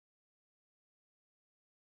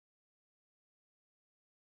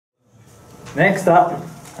Next up,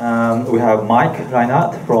 we have Mike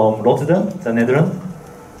Rynart from Rotterdam, the Netherlands.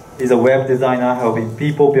 He's a web designer helping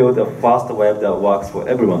people build a fast web that works for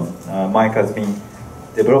everyone. Mike has been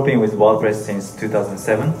developing with WordPress since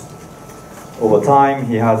 2007. Over time,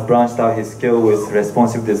 he has branched out his skill with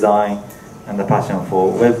responsive design and a passion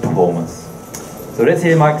for web performance. So let's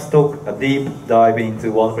hear Mike's talk, a deep dive into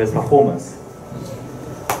WordPress performance.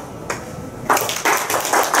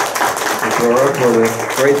 Thank you, Laura, for the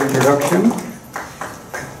great introduction.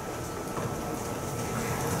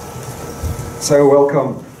 So,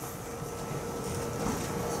 welcome.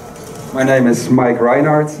 My name is Mike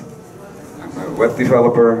Rynart. I'm a web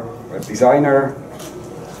developer, web designer.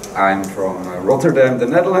 I'm from Rotterdam, the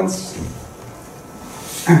Netherlands.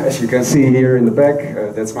 As you can see here in the back,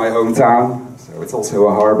 that's my hometown, so it's also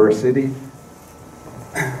a harbor city.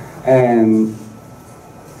 And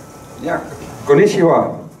yeah,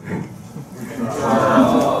 konnichiwa.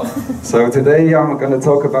 So today I'm going to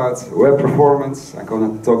talk about web performance. I'm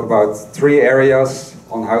going to talk about 3 areas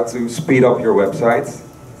on how to speed up your website.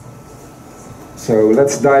 So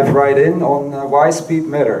let's dive right in on why speed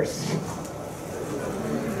matters.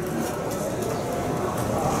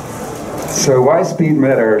 So why speed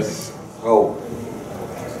matters? Well,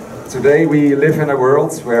 today we live in a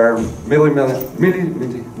world where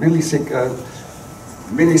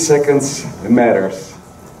milliseconds matters.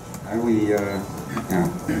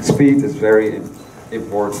 And speed is very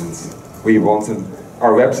important. We want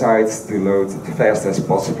our websites to load as fast as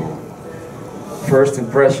possible. First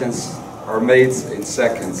impressions are made in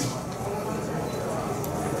seconds.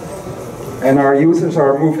 And our users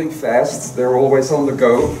are moving fast, they're always on the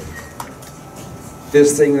go,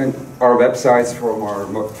 visiting our websites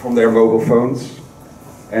from their mobile phones,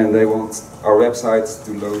 and they want our websites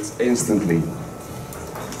to load instantly.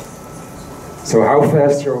 So how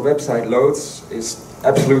fast your website loads is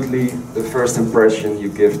absolutely the first impression you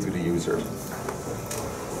give to the user.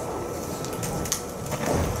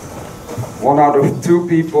 1 out of 2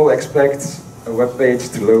 people expect a web page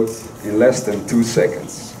to load in less than 2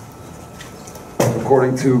 seconds.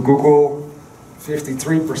 According to Google,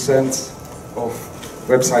 53% of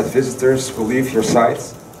website visitors will leave your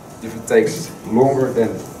site if it takes longer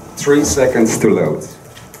than 3 seconds to load.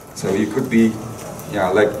 So you could be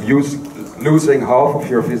losing half of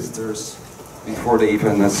your visitors before they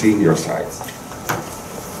even seen your site.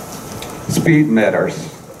 Speed matters.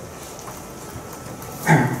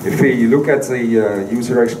 If we look at the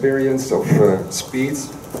user experience of speed,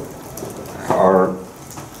 our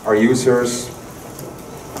users,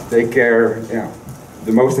 they care,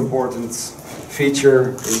 the most important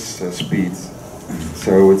feature is speed.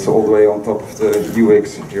 So it's all the way on top of the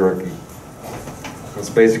UX hierarchy. Because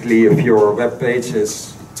basically if your web page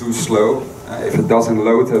is too slow, if it doesn't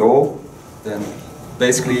load at all, then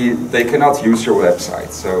basically they cannot use your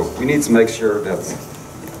website. So we need to make sure that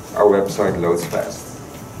our website loads fast.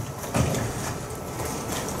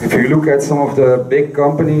 If you look at some of the big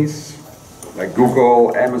companies, like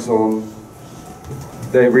Google, Amazon,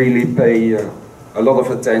 they really pay a lot of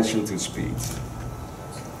attention to speed.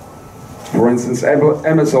 For instance,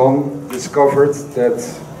 Amazon discovered that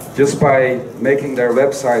just by making their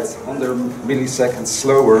websites 100 milliseconds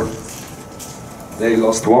slower, they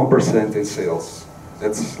lost 1% in sales.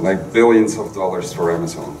 That's like billions of dollars for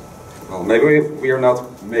Amazon. Well, maybe we are not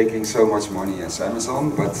making so much money as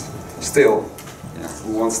Amazon, but still,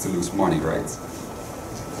 who wants to lose money, right?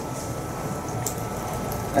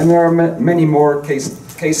 And there are many more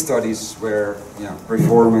case studies where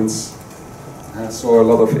performance saw a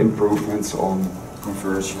lot of improvements on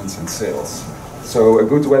conversions and sales. So a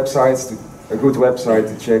good website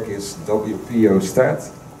to check is WPO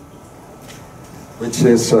Stat, which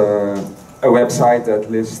is a website that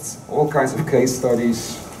lists all kinds of case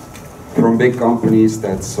studies from big companies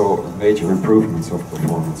that saw major improvements of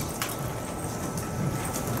performance.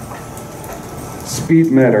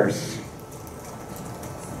 Speed matters.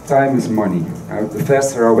 Time is money. The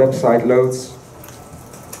faster our website loads,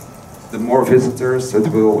 the more visitors it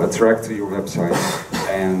will attract to your website.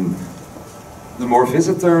 And the more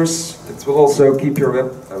visitors, it will also keep your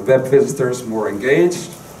web visitors more engaged.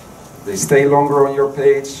 They stay longer on your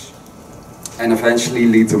page and eventually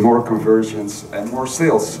lead to more conversions and more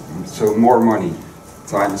sales. So more money.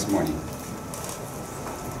 Time is money.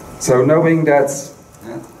 So knowing that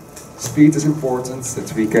speed is important,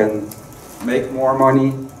 that we can make more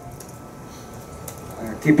money,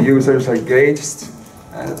 keep users engaged.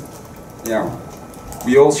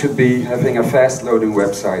 We all should be having a fast loading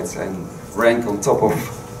website and rank on top of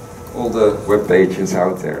all the web pages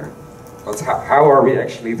out there. But how are we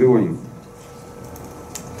actually doing?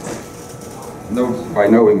 By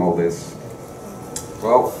knowing all this.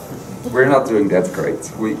 Well, we're not doing that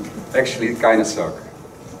great. We actually kind of suck.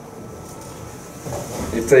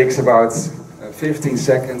 It takes about 15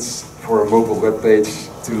 seconds for a mobile web page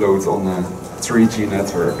to load on a 3G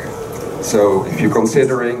network. So if you're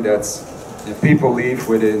considering that if people leave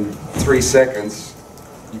within 3 seconds,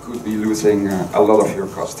 you could be losing a lot of your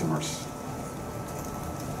customers.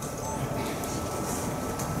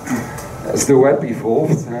 As the web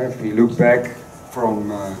evolved, if we look back from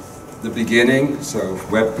the beginning, so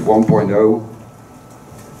Web 1.0,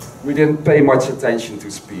 we didn't pay much attention to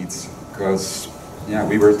speeds because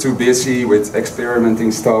we were too busy with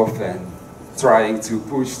experimenting stuff and trying to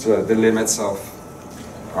push the limits of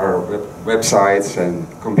our websites and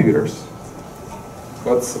computers.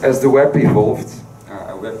 But as the web evolved,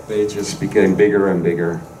 our web pages became bigger and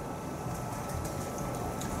bigger.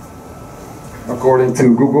 According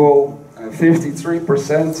to Google,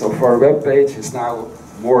 53% of our web page is now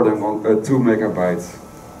more than 2 megabytes,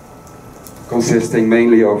 consisting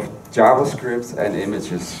mainly of JavaScript and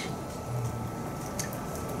images.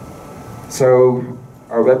 So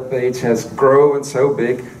our web page has grown so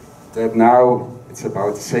big that now it's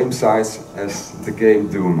about the same size as the game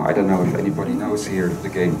Doom. I don't know if anybody knows here the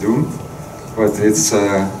game Doom, but it's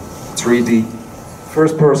a 3D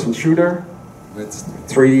first-person shooter with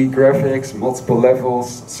 3D graphics, multiple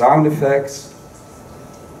levels, sound effects,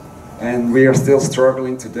 and we are still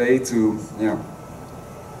struggling today to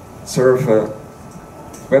serve a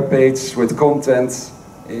web page with content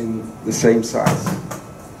in the same size.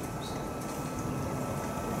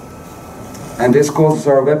 And this causes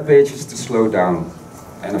our web pages to slow down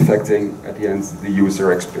and affecting, at the end, the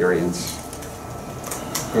user experience.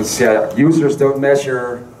 Because users don't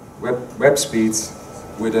measure web speeds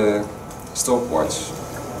with a stopwatch.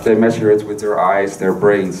 They measure it with their eyes, their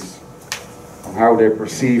brains, on how they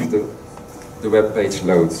perceive the web page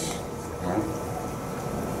loads. Right?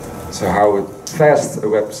 So how fast a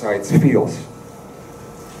website feels.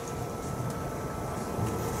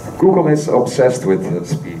 Google is obsessed with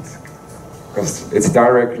speed because it's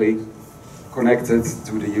directly connected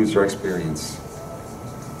to the user experience.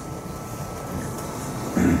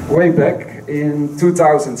 Way back in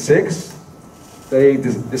 2006, they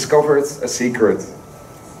discovered a secret.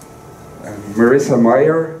 Marissa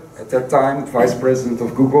Mayer, at that time vice president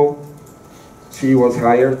of Google, she was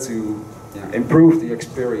hired to improve the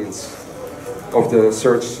experience of the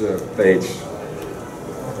search page.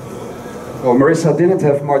 Well, Marissa didn't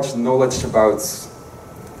have much knowledge about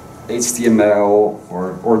HTML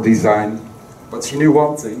or design, but she knew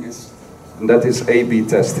one thing, and that is A/B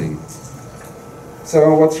testing.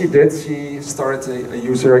 So what she did, she started a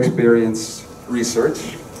user experience research,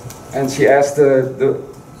 and she asked the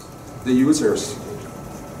users,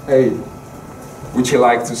 hey, would you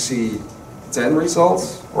like to see 10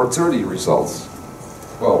 results or 30 results?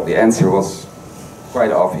 Well, the answer was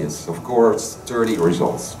quite obvious. Of course, 30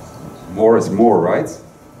 results. More is more, right?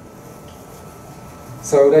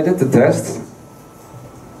 So they did the test,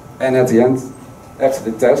 and at the end, after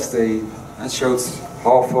the test, they showed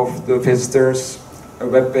half of the visitors a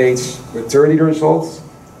web page with 30 results,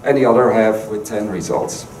 and the other half with 10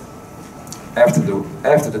 results. After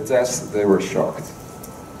the test, they were shocked.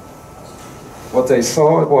 What they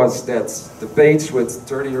saw was that the page with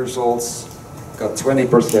 30 results got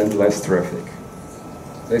 20% less traffic.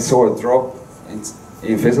 They saw a drop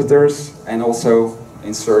in visitors and also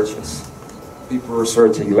in searches. People were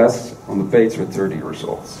searching less on the page with 30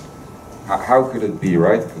 results. How could it be,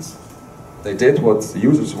 right? Because they did what the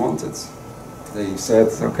users wanted. They said,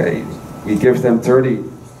 okay, we give them 30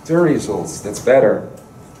 results, that's better.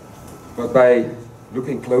 But by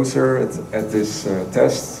looking closer at this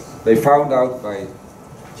test, they found out by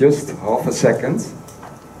just half a second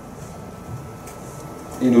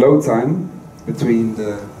in load time between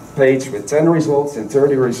the page with 10 results and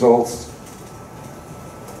 30 results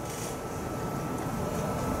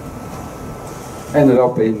ended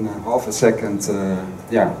up in half a second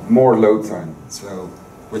more load time, so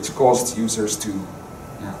which caused users to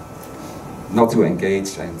not to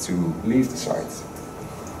engage and to leave the site.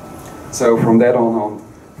 So from that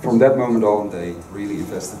moment on, they really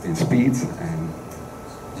invested in speed, and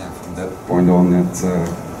from that point on, it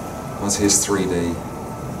was history. They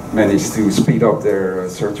managed to speed up their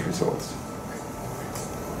search results.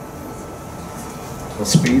 So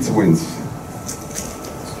speed wins.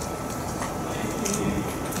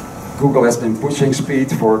 Google has been pushing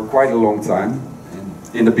speed for quite a long time. And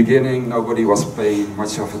in the beginning, nobody was paying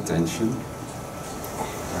much of attention.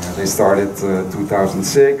 They started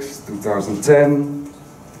 2006, 2010.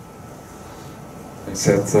 They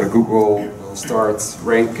said Google will We'll start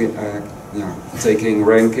ranking, taking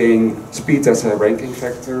ranking speed as a ranking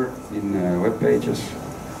factor in web pages.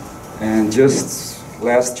 And just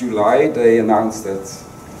last July, they announced that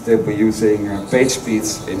they'll be using page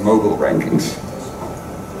speeds in mobile rankings.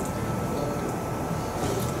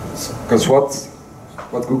 Because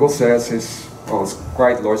what Google says is, well, it's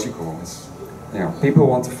quite logical. It's, people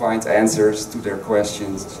want to find answers to their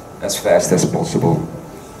questions as fast as possible.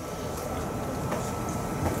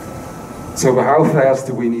 So how fast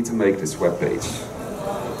do we need to make this web page?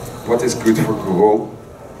 What is good for Google?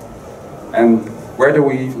 And where do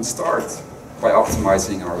we even start by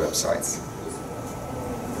optimizing our website?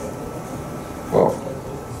 Well,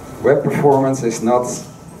 web performance is not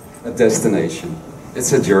a destination,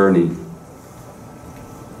 it's a journey.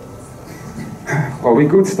 Well, we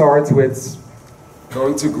could start with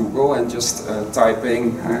going to Google and just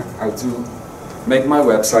typing how to make my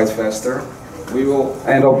website faster. We will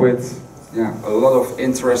end up with a lot of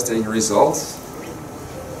interesting results.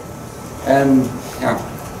 And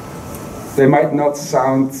they might not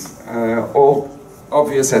sound all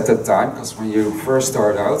obvious at that time, because when you first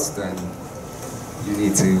start out, then you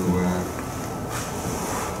need to,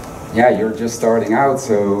 you're just starting out,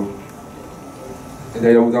 so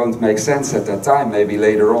they don't make sense at that time. Maybe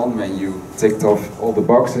later on, when you ticked off all the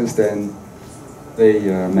boxes, then they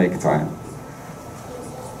make time.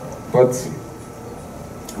 But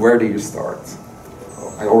where do you start?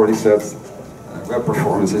 Well, I already said web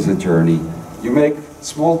performance is a journey. You make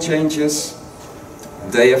small changes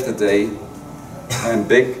day after day, and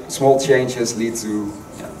small changes lead to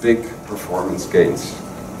big performance gains.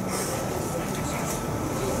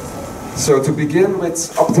 So to begin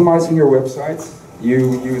with optimizing your website, you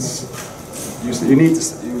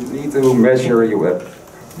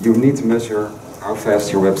need to measure how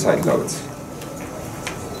fast your website loads.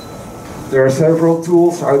 There are several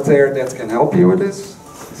tools out there that can help you with this.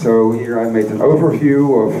 So here I made an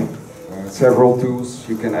overview of several tools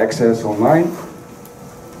you can access online.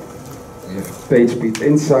 We have PageSpeed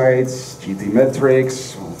Insights,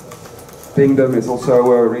 GTmetrix, Pingdom is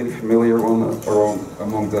also a really familiar one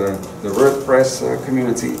among the WordPress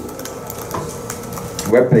community.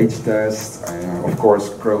 Web page test, of course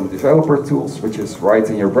Chrome developer tools, which is right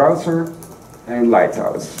in your browser, and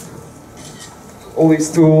Lighthouse. All these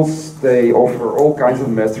tools, they offer all kinds of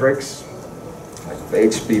metrics, like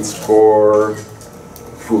page speed score,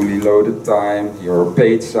 fully loaded time, your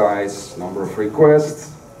page size, number of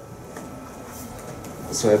requests.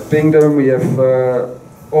 So at Pingdom we have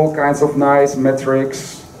all kinds of nice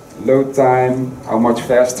metrics, load time, how much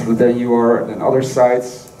faster than you are than other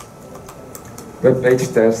sites. Web page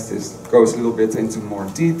test goes a little bit into more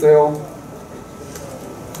detail.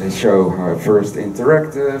 They show how first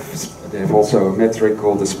interactive. They have also a metric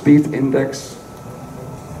called the speed index.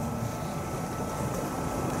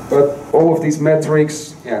 But all of these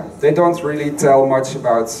metrics, they don't really tell much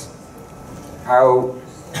about how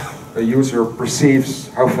a user perceives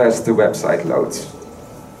how fast the website loads.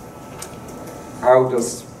 How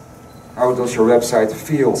does your website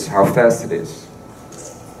feels how fast it is?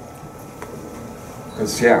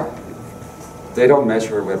 Because they don't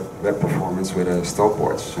measure web performance with a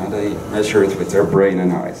stopwatch. They measure it with their brain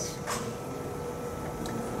and eyes.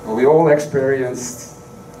 Well, we all experienced,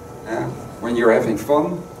 when you're having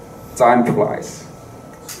fun, time flies.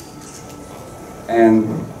 And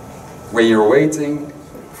when you're waiting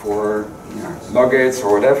for luggage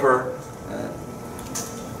or whatever,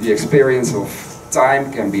 the experience of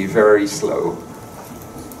time can be very slow.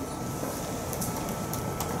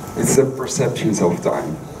 It's the perceptions of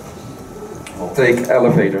time. We'll take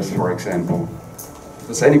elevators, for example.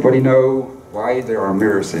 Does anybody know why there are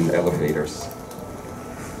mirrors in elevators?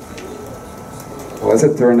 Well, as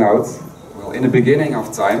it turned out, in the beginning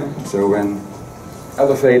of time, so when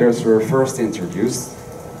elevators were first introduced,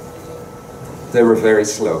 they were very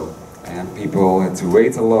slow, and people had to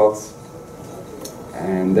wait a lot,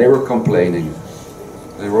 and they were complaining.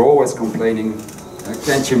 They were always complaining,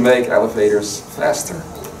 can't you make elevators faster?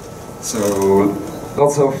 So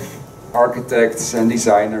lots of architects and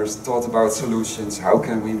designers thought about solutions. How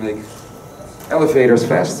can we make elevators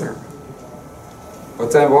faster?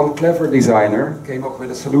 But then one clever designer came up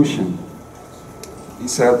with a solution. He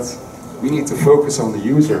said, we need to focus on the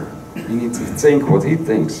user. We need to think what he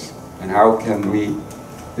thinks. And how can we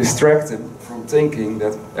distract him from thinking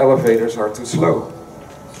that elevators are too slow?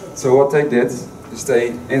 So what they did is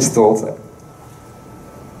they installed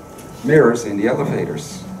mirrors in the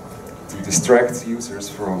elevators to distract users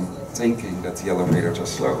from thinking that the elevators are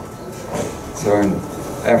slow. So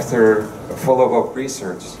after a follow-up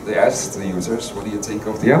research, they asked the users, what do you think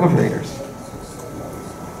of the elevators?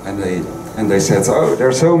 and they said, oh,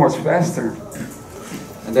 they're so much faster,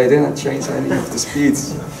 and they didn't change any of the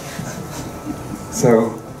speeds.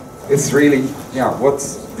 So it's really, yeah, what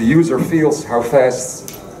the user feels, how fast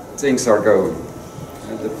things are going,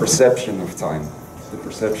 and the perception of time, the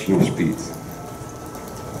perception of speed.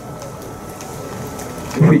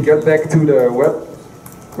 If we get back to the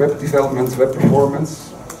web development, web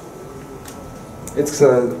performance, it's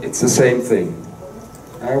the same thing.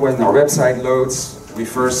 When our website loads, we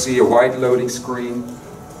first see a white loading screen,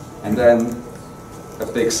 and then a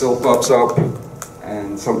pixel pops up,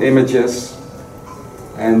 and some images,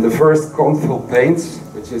 and the first console paint,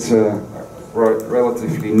 which is a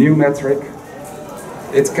relatively new metric,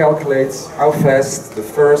 it calculates how fast the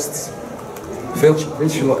first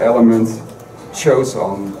visual element shows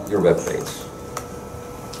on your web page.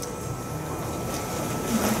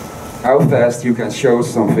 How fast you can show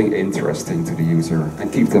something interesting to the user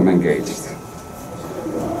and keep them engaged.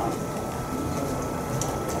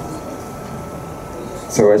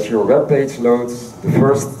 So as your web page loads, the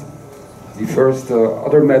first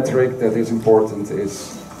other metric that is important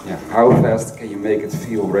is how fast can you make it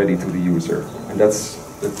feel ready to the user, and that's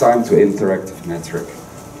the time to interactive metric.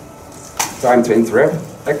 Time to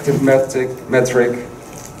interactive metric.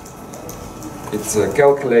 It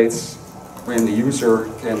calculates when the user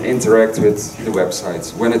can interact with the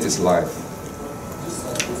website, when it is live,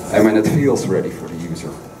 and when it feels ready for the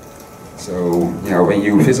user. So, when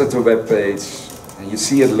you visit a web page and you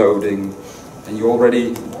see it loading, and you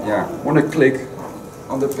already want to click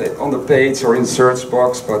on the page or in search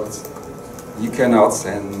box, but you cannot,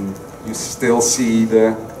 and you still see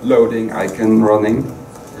the loading icon running.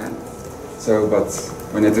 So, but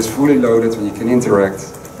when it is fully loaded, when you can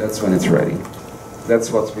interact, that's when it's ready.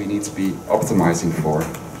 That's what we need to be optimizing for.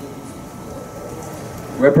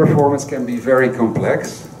 Web performance can be very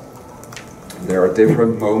complex. There are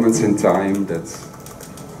different moments in time that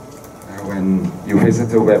when you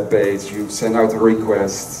visit a web page, you send out a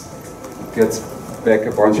request, get back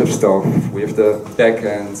a bunch of stuff with the back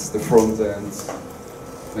end, the front end,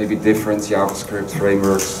 maybe different JavaScript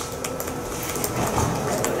frameworks.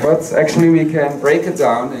 But actually we can break it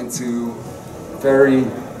down into very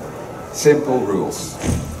simple rules.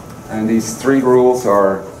 And these 3 rules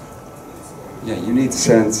are, you need to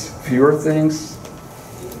send fewer things,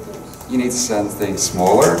 you need to send things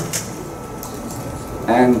smaller,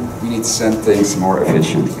 and you need to send things more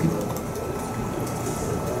efficiently.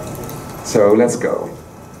 So let's go.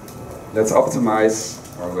 Let's optimize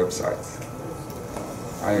our website.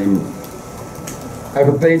 I have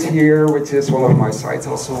a page here which is one of my side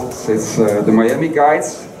hustles. It's the Miami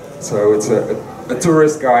Guides. So it's a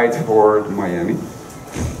tourist guide for Miami.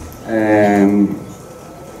 And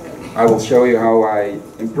I will show you how I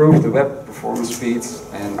improve the web performance speeds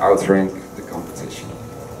and outrank the competition.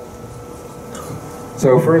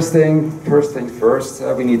 So first thing first,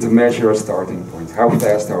 we need to measure a starting point, how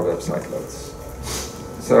fast our website loads.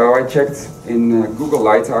 So I checked in Google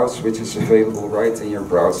Lighthouse, which is available right in your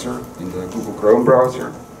browser, in the Google Chrome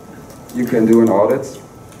browser. You can do an audit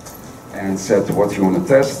and set what you want to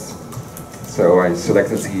test. So I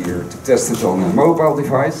selected here to test it on a mobile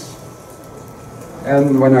device.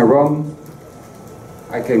 And when I run,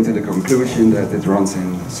 I came to the conclusion that it runs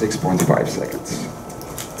in 6.5 seconds.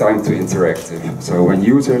 Time to interactive. So when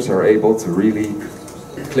users are able to really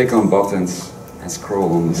click on buttons and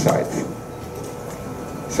scroll on the site.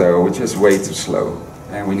 So, which is way too slow,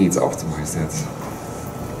 and we need to optimize that.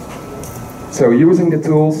 So using the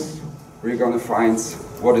tools, we're going to find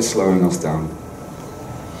what is slowing us down.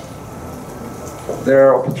 There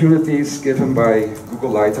are opportunities given by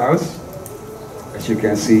Google Lighthouse. As you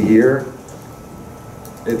can see here,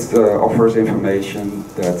 it offers information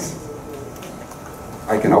that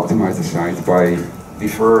I can optimize the site by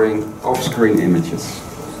deferring off-screen images.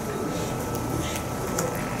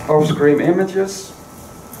 Off-screen images,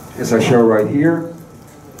 as I show right here.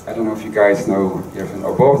 I don't know if you guys know, you have an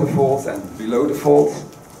above the fold and below the fold.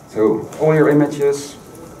 So all your images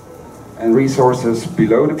and resources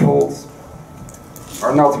below the fold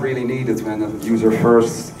are not really needed when a user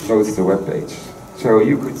first loads the web page. So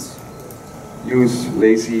you could use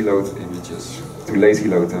lazy load images to lazy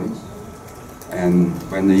load them. And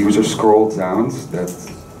when the user scrolls down, that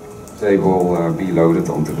they will be loaded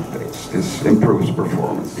onto the page. This improves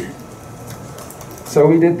performance. So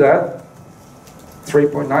we did that,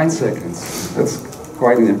 3.9 seconds. That's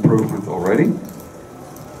quite an improvement already.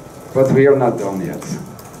 But we are not done yet.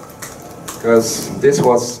 Because this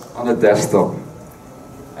was on a desktop.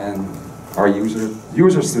 And our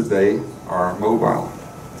users today are mobile.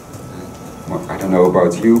 I don't know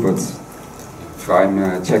about you, but if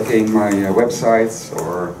I'm checking my websites,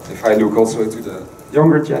 or if I look also to the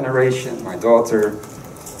younger generation, my daughter,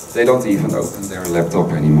 they don't even open their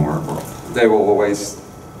laptop anymore. They will always,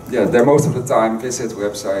 they most of the time visit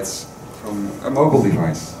websites from a mobile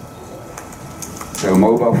device. So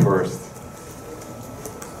mobile first.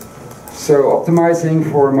 So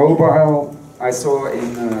optimizing for mobile, I saw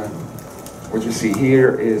in what you see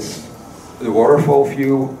here is the waterfall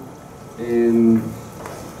view in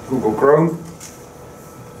Google Chrome.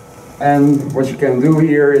 And what you can do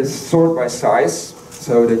here is sort by size,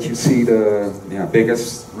 so that you see the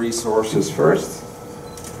biggest resources first.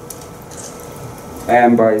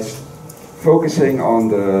 And by focusing on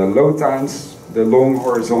the load times, the long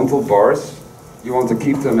horizontal bars, you want to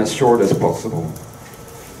keep them as short as possible.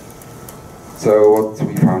 So what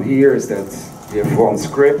we found here is that we have one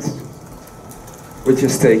script which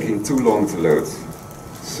is taking too long to load.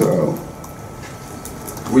 So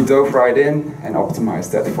we dove right in and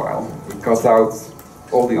optimized that file. We cut out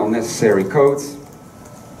all the unnecessary code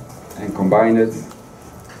and combined it.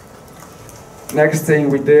 Next thing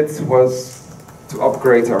we did was to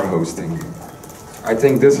upgrade our hosting. I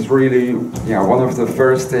think this is really one of the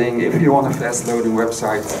first things. If you want a fast loading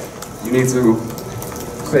website, you need to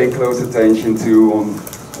pay close attention to on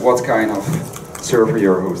what kind of server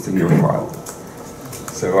you're hosting your file.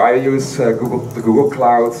 So I use the Google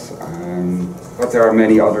Cloud, but there are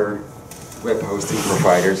many other web hosting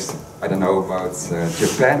providers. I don't know about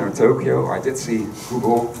Japan or Tokyo. I did see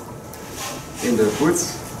Google in the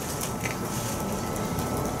booth.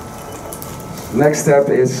 Next step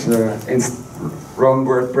is run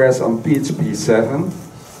WordPress on PHP 7.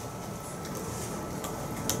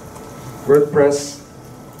 WordPress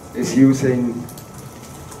is using,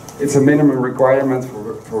 it's a minimum requirement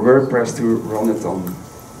for WordPress to run it on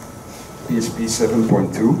PHP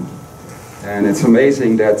 7.2. And it's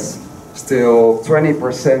amazing that still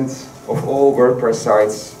 20% of all WordPress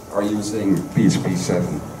sites are using PHP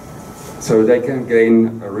 7. So they can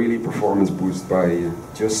gain a really performance boost by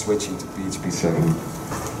just switching to PHP 7.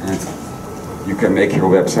 And you can make your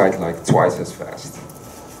website like twice as fast.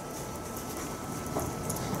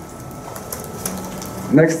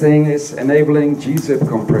 Next thing is enabling gzip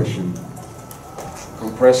compression.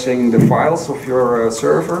 Compressing the files of your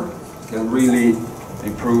server can really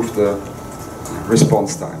improve the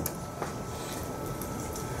response time.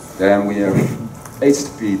 Then we have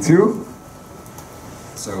HTTP 2.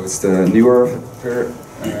 So it's the newer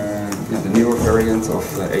variant of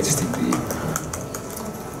HTTP.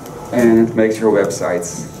 And it makes your website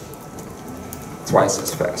twice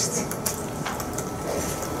as fast.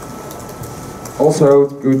 Also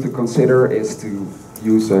good to consider is to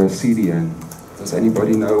use a CDN. Does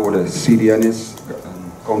anybody know what a CDN is?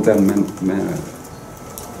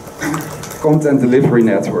 Content delivery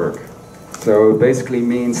network. So it basically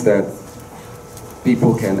means that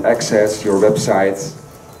people can access your website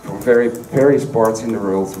from various parts in the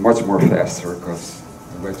world much more faster, because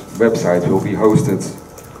the website will be hosted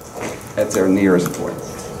at their nearest point.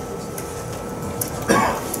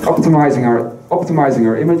 Optimizing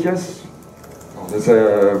our images. Well, there's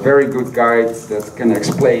a very good guide that can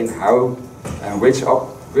explain how and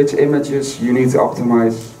which images you need to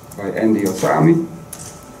optimize by Andy Osami.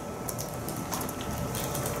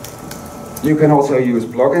 You can also use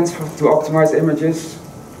plugins to optimize images.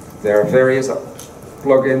 There are various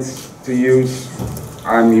plugins to use.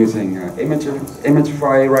 I'm using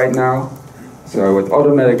Imagify right now, so it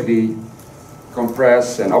automatically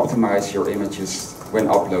compress and optimize your images when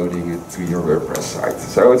uploading it to your WordPress site.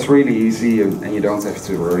 So it's really easy, and you don't have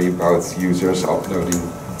to worry about users uploading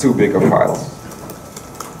too big of files.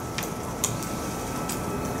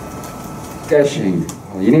 Caching.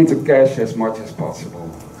 Well, you need to cache as much as possible,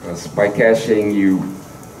 because by caching you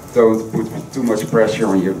don't put too much pressure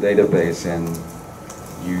on your database and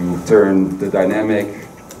you turn the dynamic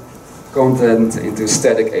content into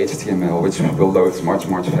static HTML, which will load much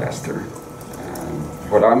faster.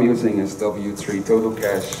 What I'm using is W3 Total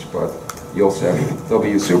Cache, but you also have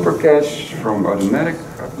W Super Cache from Automatic,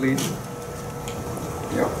 I believe.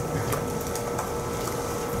 Yeah.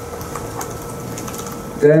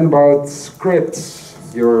 Then about scripts,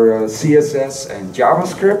 your CSS and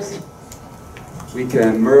JavaScript. We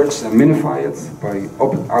can merge and minify it by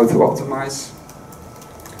auto-optimize.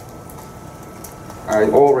 I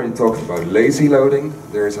already talked about lazy loading.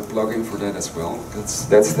 There is a plugin for that as well.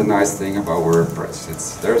 That's the nice thing about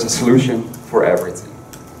WordPress. There's a solution for everything.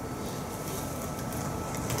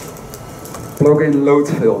 Plugin load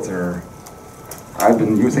filter. I've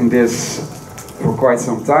been using this for quite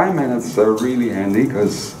some time, and it's really handy,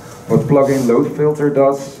 because what plugin load filter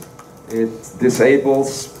does, it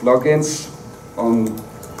disables plugins on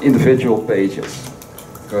individual pages.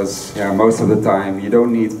 Because most of the time you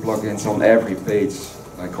don't need plugins on every page.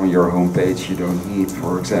 Like on your home page, you don't need,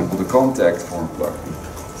 for example, the contact form plugin.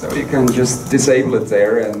 So you can just disable it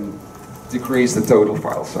there and decrease the total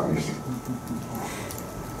file size.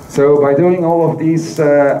 So by doing all of these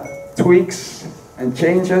tweaks and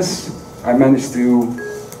changes, I managed to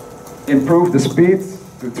improve the speed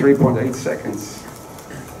to 3.8 seconds.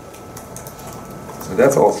 So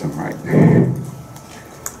that's awesome, right?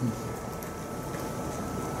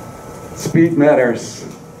 Speed matters,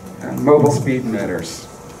 and mobile speed matters.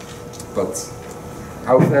 But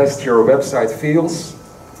how fast your website feels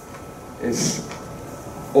is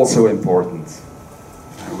also important.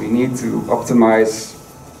 We need to optimize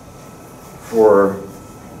for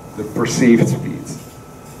the perceived speed.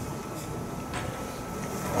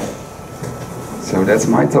 So that's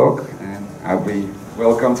my talk, and I'll be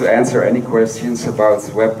welcome to answer any questions about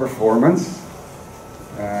web performance.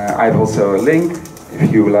 I have also a link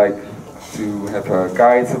if you like to have a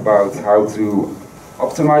guide about how to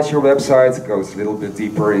optimize your website. It goes a little bit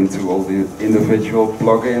deeper into all the individual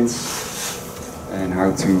plugins and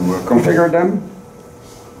how to configure them.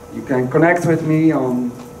 You can connect with me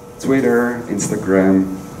on Twitter,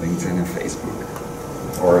 Instagram, LinkedIn and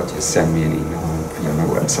Facebook, or just send me an email via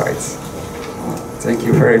my website. Thank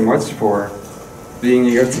you very much for being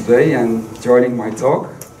here today and joining my talk.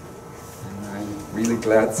 And I'm really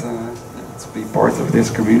glad to be part of this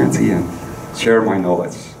community and share my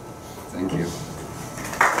knowledge. Thank you.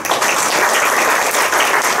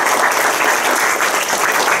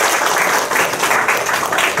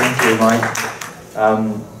 Thank you, Mike.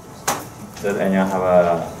 Does anyone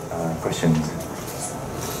have questions?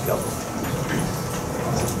 Yep.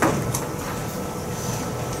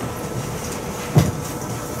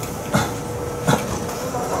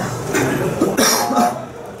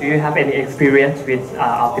 Do you have any experience with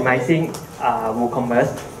optimizing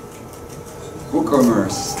WooCommerce?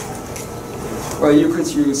 WooCommerce. Well, you could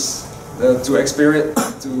use to experience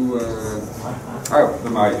to. Oh, the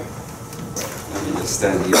mic. Let me just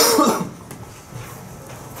stand here.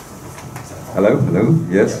 Hello, hello.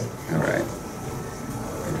 Yes. All right.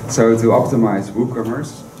 So to optimize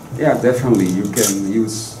WooCommerce, yeah, definitely you can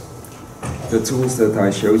use the tools that I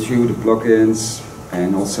showed you, the plugins,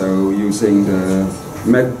 and also using the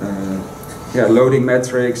loading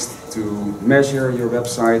metrics to measure your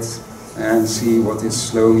website and see what is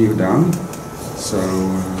slowing you down. So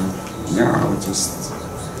I would just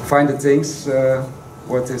find the things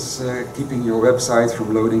what is keeping your website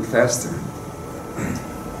from loading faster.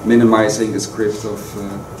 Minimizing the script of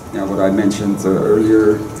what I mentioned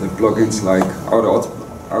earlier, the plugins like Auto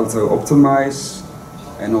Optimize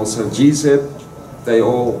and also gzip. They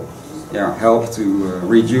all help to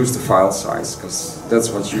reduce the file size, because that's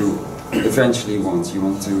what you eventually want. You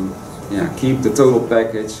want to keep the total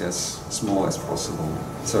package as small as possible,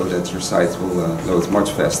 so that your site will load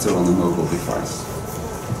much faster on a mobile device.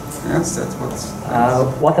 Yes, that's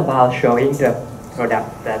what about showing the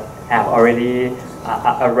product that have already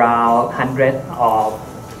around 100 or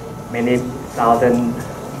many thousand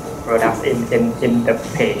products in the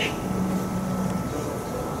page?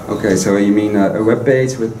 Okay, so you mean a web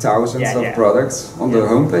page with thousands of products on the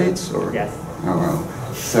home page, or? Yes. Oh well.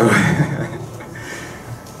 So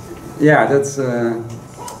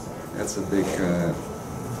that's a big.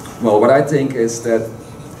 Well, what I think is that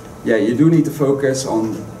you do need to focus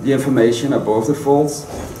on the information above the fold.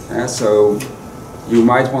 So you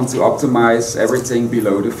might want to optimize everything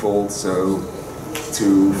below the fold. So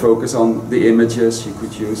to focus on the images, you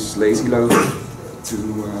could use lazy load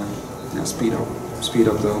to speed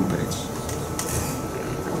up the home page.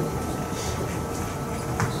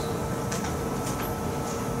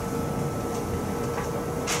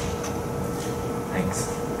 Thanks.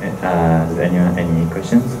 Does anyone any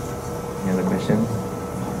questions? Any other questions?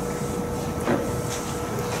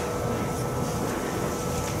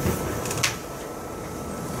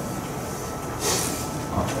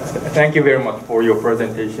 Thank you very much for your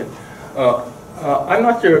presentation. I'm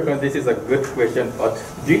not sure if this is a good question, but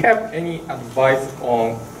do you have any advice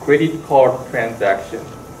on credit card transaction?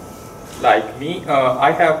 Like me,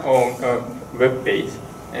 I have on a web page,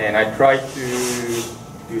 and I try to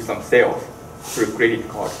do some sales through credit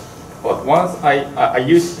card. But once I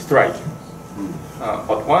use Stripe,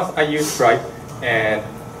 and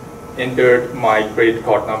entered my credit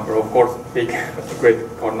card number, of course, pick the credit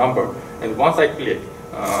card number, and once I click,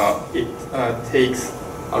 it takes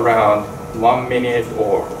around 1 minute,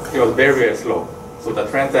 or it was very, very slow. So the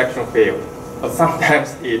transaction failed. But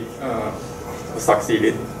sometimes it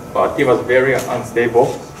succeeded, but it was very unstable.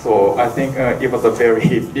 So I think it was a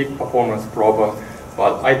very big performance problem,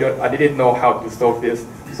 but I didn't know how to solve this.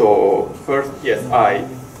 So first, yes, I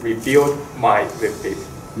rebuilt my web page,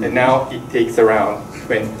 and now it takes around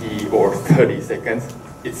 20 or 30 seconds.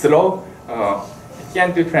 It's slow. It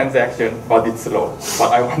can do transaction, but it's slow.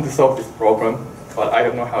 But I want to solve this problem, but I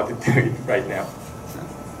don't know how to do it right now.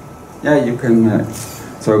 Yeah, you can.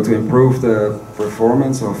 So to improve the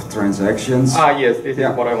performance of transactions. Yes, this is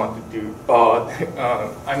what I want to do, but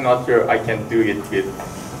I'm not sure I can do it with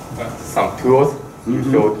some tools you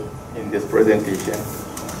showed in this presentation.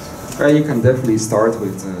 You can definitely start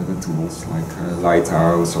with the tools like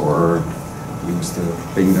Lighthouse or use the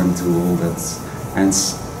Pingdom tool.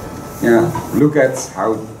 Look at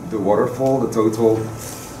how the waterfall, the total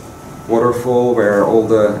waterfall, where all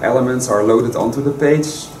the elements are loaded onto the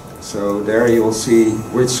page. So there you will see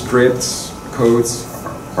which scripts, codes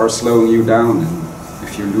are slowing you down. And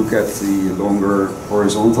if you look at the longer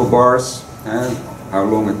horizontal bars, and how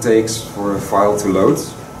long it takes for a file to load,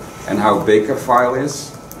 and how big a file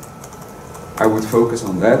is, I would focus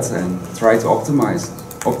on that and try to optimize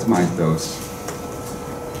those.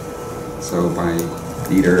 So by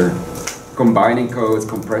either combining codes,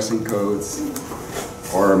 compressing codes,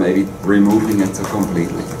 or maybe removing it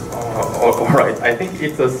completely. All right, I think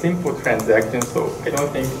it's a simple transaction, so I don't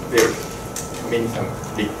think there's many some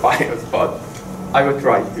big files, but I will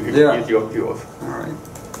try to use your tools. All right.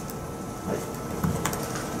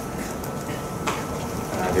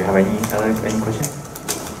 Do you have any questions?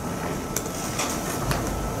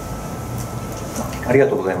 ありが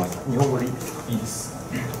とうございました。日本語でいいです。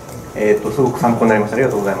すごく参考になりました。あり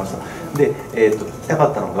がとうございました。で、聞きたか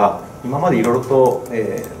ったのが、今までいろいろと、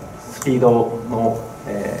スピードの、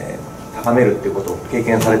高めるっていうことを経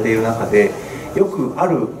験されている中で、よくあ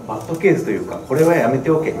るバッドケースというか、これはやめ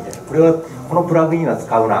ておけみたいな、このプラグインは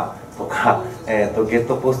使うなとか、ゲッ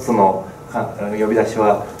トポストの呼び出し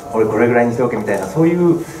はこれぐらいにしておけみたいな、そうい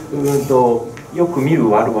うよく見る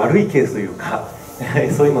悪いケースというか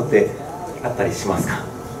そういうのってあったりしますか？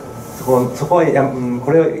そこは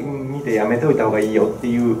これを見てやめておいた方がいいよって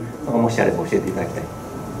いうのがもしあれば教えていただきたい。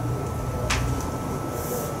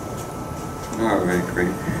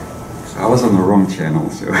Great. I was on the wrong channel,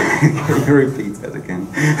 so can you repeat that again?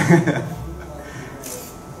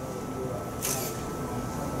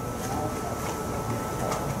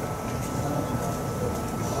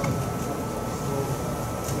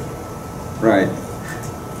 Right.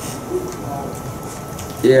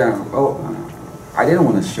 Yeah, well, I didn't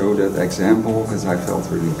want to show that example because I felt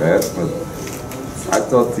really bad, but I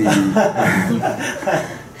thought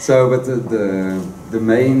the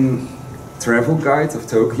main travel guide of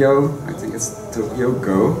Tokyo, I think it's Tokyo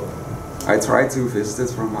Go, I tried to visit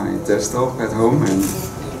it from my desktop at home and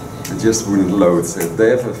it just wouldn't load. So they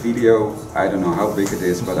have a video, I don't know how big it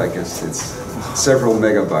is, but I guess it's several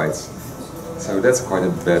megabytes. So that's quite a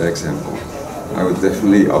bad example. I would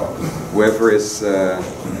definitely, whoever is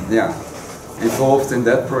involved in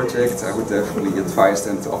that project, I would definitely advise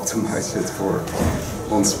them to optimize it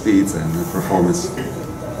on speed and performance.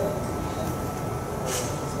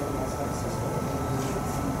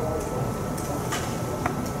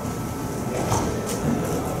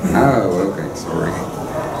 Oh, okay, sorry.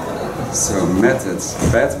 So methods,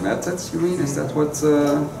 bad methods, you mean? Is that what?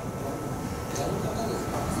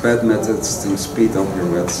 Bad methods to speed up your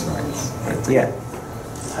website, I think.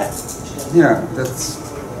 Yeah, that's.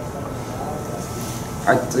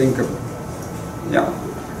 I think.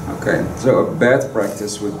 Okay. So a bad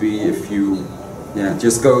practice would be if you,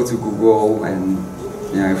 just go to Google and,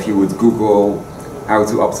 if you would Google how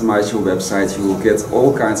to optimize your website, you will get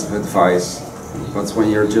all kinds of advice. But when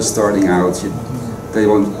you're just starting out, they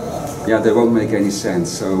won't make any sense.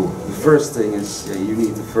 So the first thing is you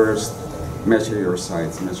need to first measure your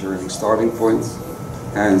site, measuring starting points,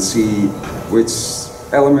 and see which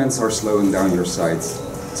elements are slowing down your site.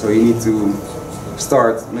 So you need to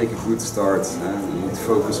make a good start, and you need to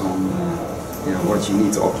focus on what you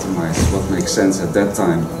need to optimize, what makes sense at that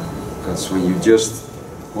time. Because when you just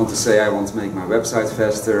want to say, I want to make my website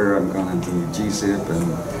faster, I'm gonna do gzip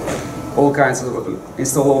and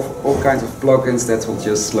install all kinds of plugins that will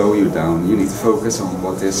just slow you down. You need to focus on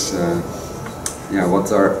what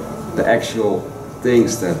what are the actual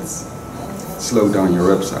things that slow down your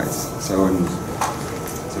website. So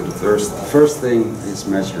the first thing is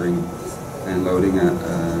measuring and loading,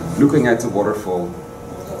 looking at the waterfall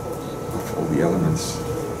of all the elements.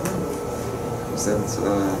 Is that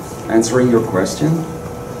answering your question?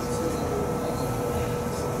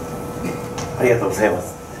 ありがとうございま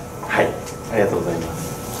す。はい、ありがとうございま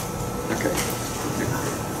す。Okay.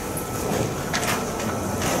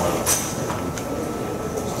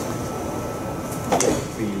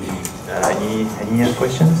 Any other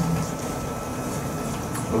questions?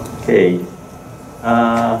 Okay.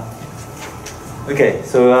 Okay,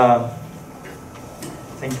 so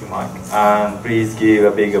thank you, Mike. And please give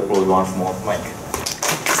a big applause once more to Mike.